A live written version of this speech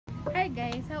Hi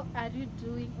guys, how are you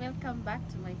doing? Welcome back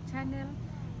to my channel.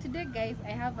 Today guys,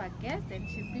 I have a guest and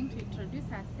she's going to introduce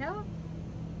herself.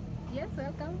 Yes,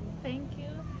 welcome. Thank you.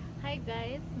 Hi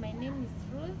guys, my name is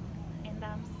Ruth and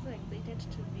I'm so excited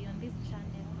to be on this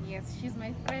channel. Yes, she's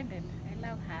my friend and I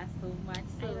love her so much.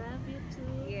 I love you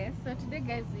too. Yes, so today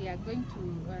guys, we are going to,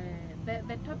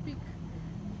 the topic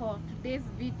for today's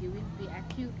video will be a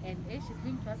Q&A. She's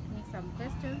going to ask me some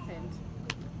questions and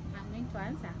I'm going to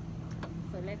answer.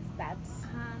 So let's start.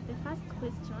 The first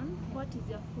question, what is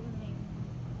your full name?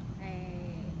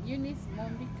 Eunice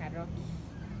Mombi Karoki.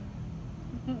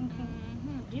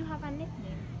 Do you have a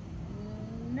nickname?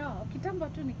 No, kitambo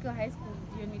tu nikiwa high school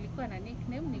ndio nilikuwa na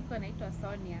nickname, nilikuwa naitwa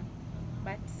Sonia.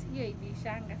 But hiyo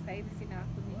ilishanga, saizi sina wa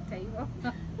kuniita hivyo.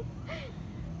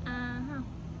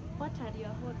 What are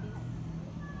your hobbies?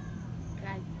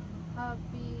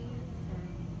 Hobbies.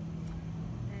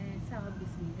 Hobbies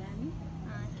ni gani?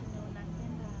 Kile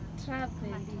unapenda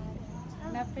Traveling.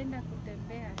 Napenda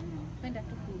kutembea. Napenda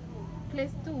tu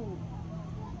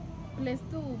place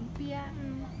tu mpya,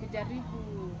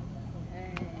 kujaribu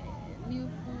new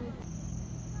food.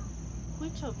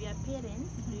 Which of your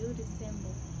parents do you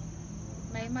resemble?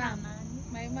 My mom.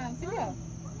 My mom. Sindio?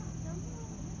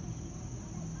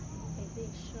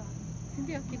 Sure.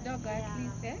 Sindio kidogo at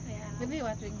least eh? Yeah. Hivi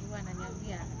watu wengi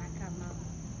wananiambia nakaa mama.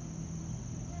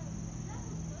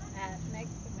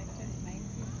 Next.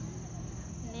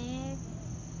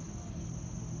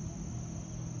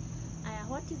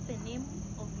 What is the name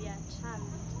of your child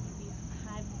if you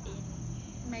have any?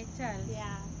 My child?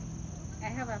 Yeah. I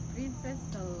have a princess,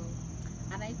 so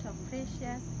anaitwa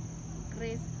Precious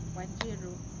Grace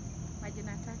Wanjiru.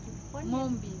 Majina tatu.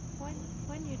 Mombi.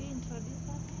 When you introduce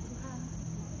us to her?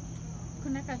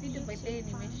 Kuna ka video by the way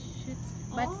nimeshoot,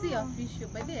 but si official.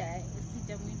 By the way,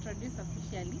 sijamuintroduce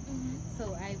officially.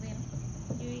 So I will.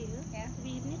 You will? Yeah.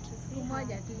 We need to see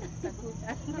Kumoja her. tu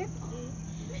tutakuta.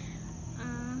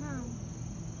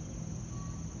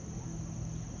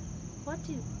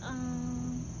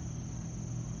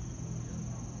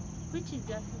 Which is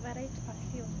your favorite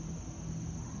perfume?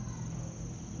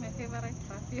 My favorite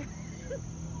perfume.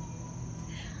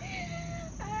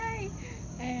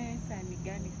 Sasa ni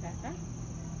gani sasa?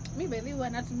 Mi baby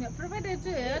wanatumia provided tu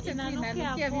yote tu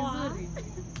inanukia vizuri.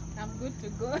 I'm good to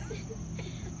go.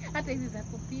 Hata hizi za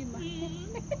kupima.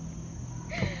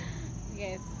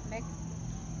 Yes, next.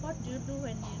 What do you do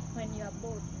when you are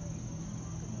bored?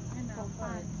 For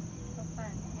fun. For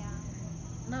fun. Yeah.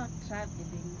 Not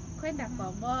traveling. Kwenda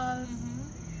kwa malls.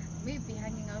 Maybe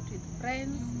hanging out with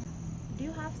friends. Do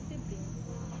you have siblings?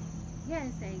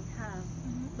 Yes, I have.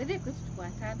 But they could tuko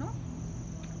watano.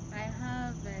 I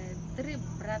have 3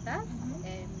 brothers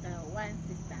and 1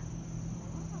 sister.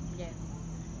 Yes.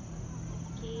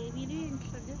 Okay, will you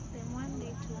introduce them one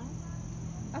day to us?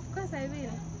 Of course I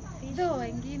will. Though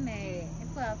wengine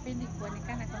kwa hapendi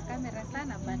kuonekana kwa kamera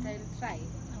sana, but I will try.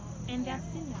 And I've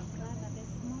seen your brother,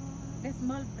 the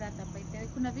small brother by the way.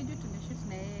 Kuna video tumeshoot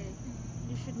na yeye.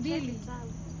 You should Really? check it out.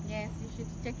 Yes, you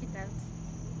should check it out.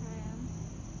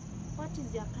 What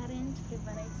is your current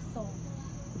favorite song?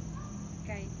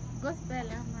 Okay.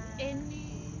 Gospel ama Any.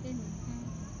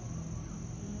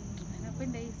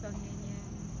 Napenda hii song yenye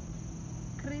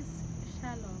Chris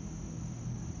Shalom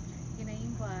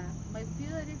inaimbwa My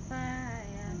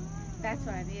Purifier. That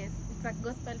one, yes. It's a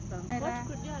gospel song. What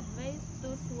could you advise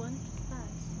those who want to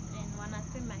start and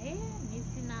wanasema mimi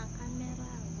sina camera?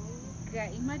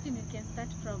 Imagine you can start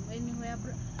from anywhere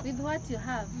with what you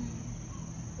have.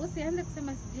 Usianze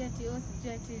kusema sijui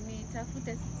ati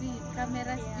nitafute sijui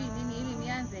kamera sijui nini ili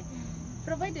nianze.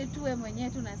 Provided tu wewe mwenyewe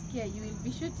tu unasikia you will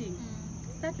be shooting.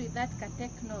 Start with that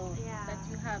Techno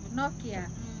that you have, Nokia.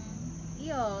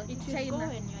 Hiyo It will go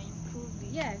when you are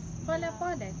improving. Yes,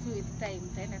 pole tu with time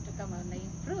tena tu kama una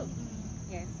improve.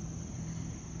 Yes.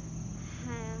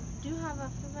 Do you have a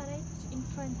favorite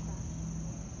influencer?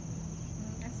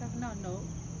 As of now, no.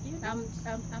 You I'm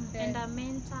the and a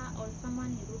mentor or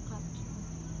someone you look up to?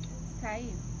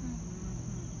 Sain.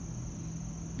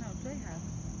 No, do I have?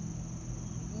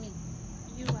 Me.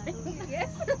 You are. Yes.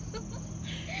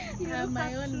 You have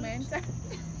my own mentor.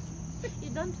 You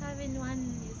don't have anyone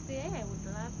you say, I would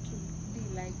love to be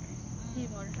like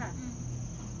him or her.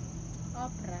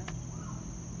 Oprah.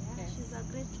 Yeah, Yes. she's a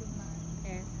great woman.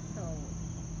 Yes, so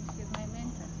she's my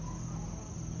mentor.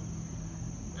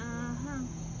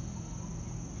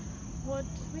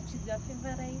 Which is your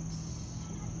favorite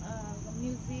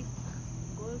music?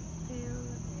 Gospel,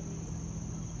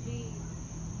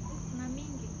 kuna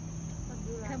mingi.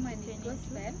 Kama ni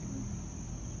gospel,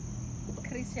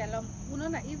 Chris Shalom.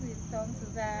 Unaona hizi songs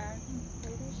za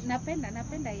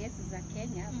napenda yes za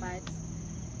Kenya, but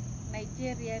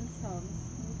Nigerian songs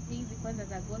hizi kwanza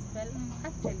za gospel,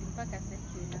 actually mpaka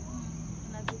secular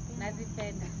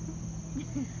nazipenda.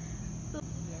 So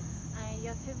Yes.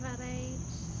 your favorite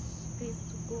place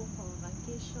to go for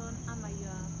vacation, ama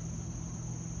you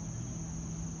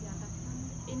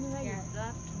understand, anywhere Yeah. you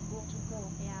love to go.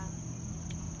 Yeah.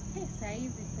 Saa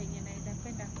hizi kwenye naweza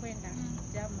kwenda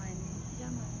Germany.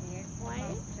 Yes, Why?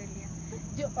 Australia.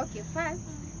 Okay, first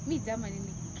mi Germany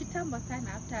ni kitambo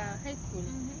sana after high school.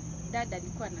 Dad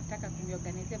alikuwa anataka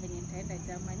kuniorganize venye nitaenda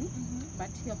Germany,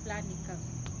 but hiyo plan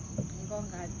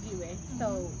ikangonga jiwe.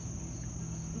 So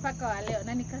mpaka wa leo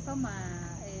na nikasoma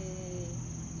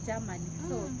Germany.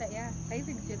 So saa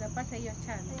hizi nikiweza pata hiyo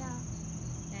chance,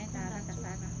 naenda haraka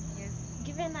sana. Yes.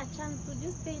 Given a chance, would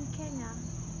you stay in Kenya?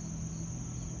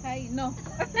 Say no.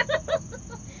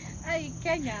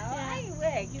 Kenya.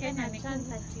 Given Kenya a chance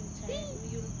that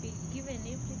you'll be given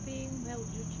everything, where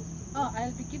would you choose to go? Oh,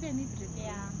 I'll be given everything.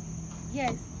 Yeah.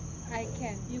 Yes, I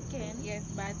can. You can? Yes,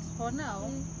 but for now,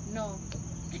 no.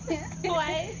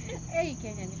 Why?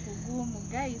 Kenya ni kugumu.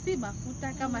 Guys, si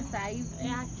mafuta kama saa hizi.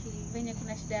 Venye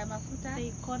kuna shida ya mafuta. The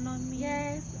economy.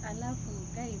 Yes, alafu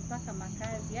guys mpaka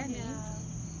makazi. Yani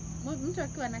mtu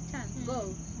akiwa na chance,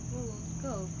 go.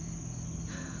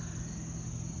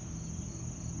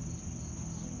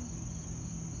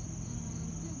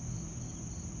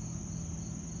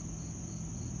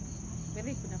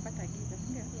 Wewe kunapata giza,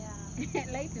 ndio?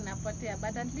 Yeah. Light inapotea,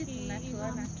 but at least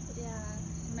unatuona.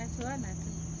 Unatuona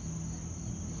tu.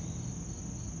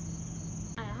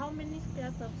 How many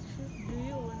pairs of shoes do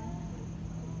you own?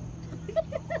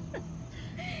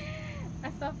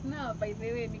 As of now, by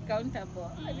the way, ni countable.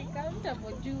 Ni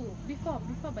countable juu. Before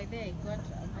by the way, I got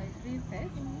my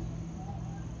princess.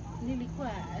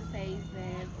 Nilikuwa size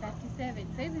 37.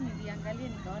 Size niliangalia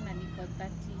nikaona niko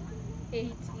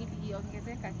 38,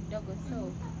 iliongezeka kidogo.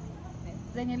 So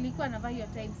zenye nilikuwa navaa hiyo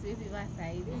time siwezi vaa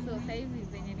size. So size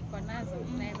zenye niko nazo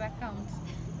naweza count.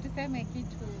 Tuseme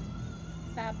kitu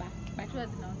 7, but huwa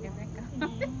zinaongezeka.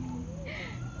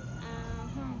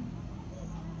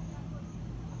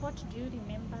 What do you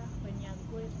remember when you are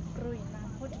growing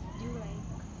up? What did you like?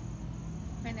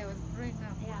 When I was growing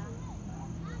up? Yeah.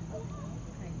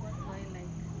 Okay, what do I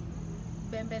like?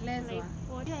 Bembelezwa. Like,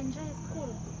 what do you enjoy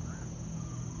school?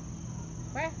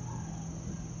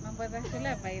 Mambo za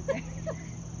shule by the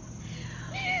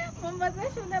mambo za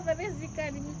shule by the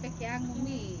zikani mimi peke yangu.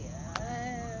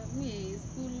 Me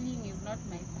schooling is not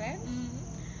my friend.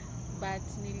 But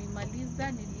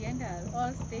nilimaliza, nilienda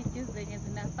all stages zenye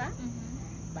zinafaa.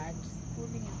 But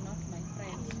schooling is not my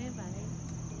friend. You never liked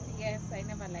school? Yes, I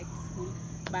never liked school.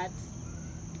 But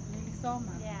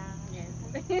nilisoma. Yeah. Yes.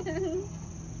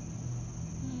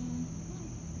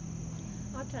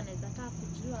 Watu wanaweza taka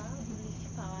kujua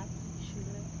ulifika wapi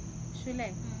shule?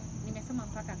 Shule? Nimesoma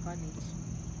mpaka college.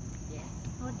 Yes.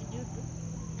 What did you do?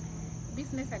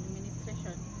 Business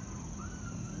administration.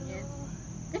 Yes.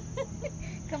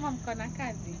 Kama mko na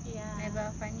kazi, naweza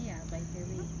wafanyia by the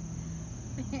way.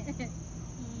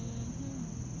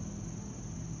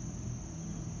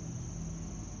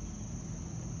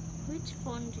 Which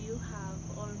phone do you have,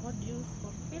 or what do you use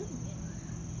for filming?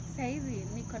 Saizi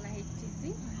niko na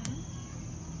HTC.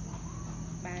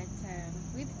 But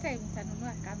with time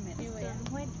nitanunua camera.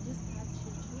 Where did you start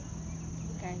YouTube?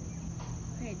 Okay.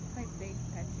 Where did I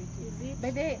start YouTube? Is it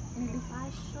by the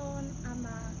fashion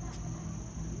ama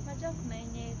najua kuna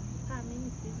yenye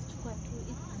mimi sizichukua tu,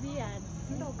 it's weird.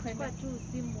 Ndio kuchukua tu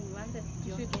simu uanze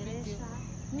kujiongelesha.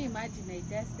 Me imagine I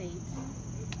just said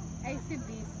I see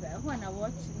this when I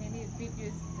watch many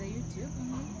videos on YouTube,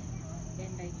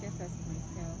 and I just ask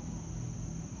myself,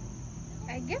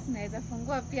 I guess naweza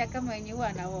fungua pia kama wenye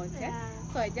huwa na watch.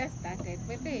 So I just started,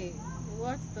 but they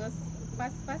watch those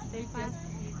first videos.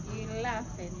 You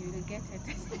laugh and you will get it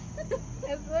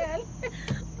as well.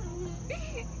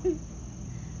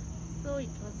 So it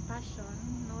was fashion,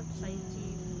 not IT.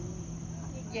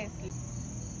 Yes.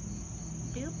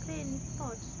 Do you play any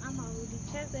sport? Ama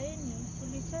ulicheza any?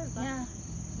 Ulicheza? Yeah,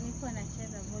 nilikuwa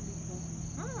nacheza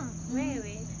volleyball.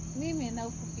 Wewe? Mimi na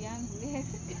ufupi yangu, yes.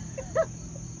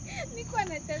 Nilikuwa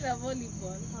nacheza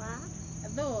volleyball.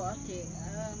 Though, okay,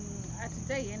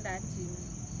 hatujaienda ati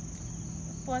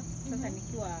sports sasa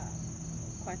nikiwa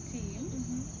kwa team.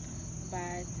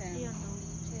 But hiyo ndo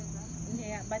ulicheza?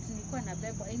 Yeah, but nilikuwa na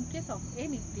bebo in case of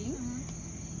anything.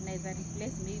 Naweza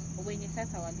replace me wenye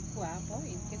sasa walikuwa hapo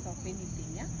in case of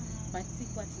anything, yeah. But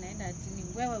sikuwa tunaenda ati ni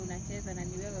wewe unacheza na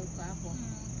ni wewe uko hapo.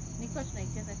 Nilikuwa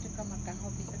tunaicheza tu kama ka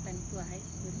hobby sasa nikiwa high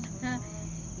school.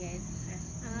 Yes.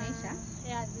 Zimeisha?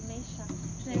 Yeah, zimeisha.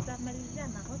 Tunaweza malizia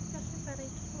na what's your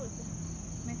favorite food?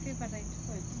 My favorite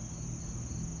food?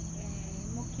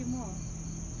 Mokimo.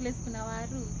 place kuna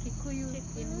waru, Kikuyu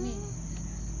in me.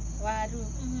 Waru,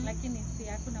 lakini si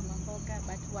hakuna mamboga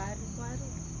but waru.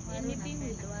 Anything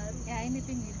with waru. Yeah,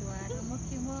 anything with waru.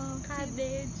 Mokimo,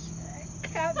 Cabbage.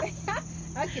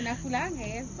 Okay, nakulanga,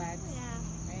 yes, but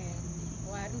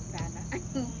waru sana.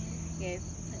 Yes,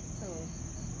 so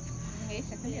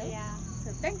Yeah.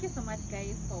 So thank you so much,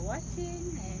 guys, for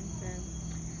watching, and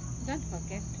don't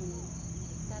forget to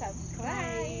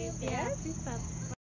subscribe. Yeah, please subscribe.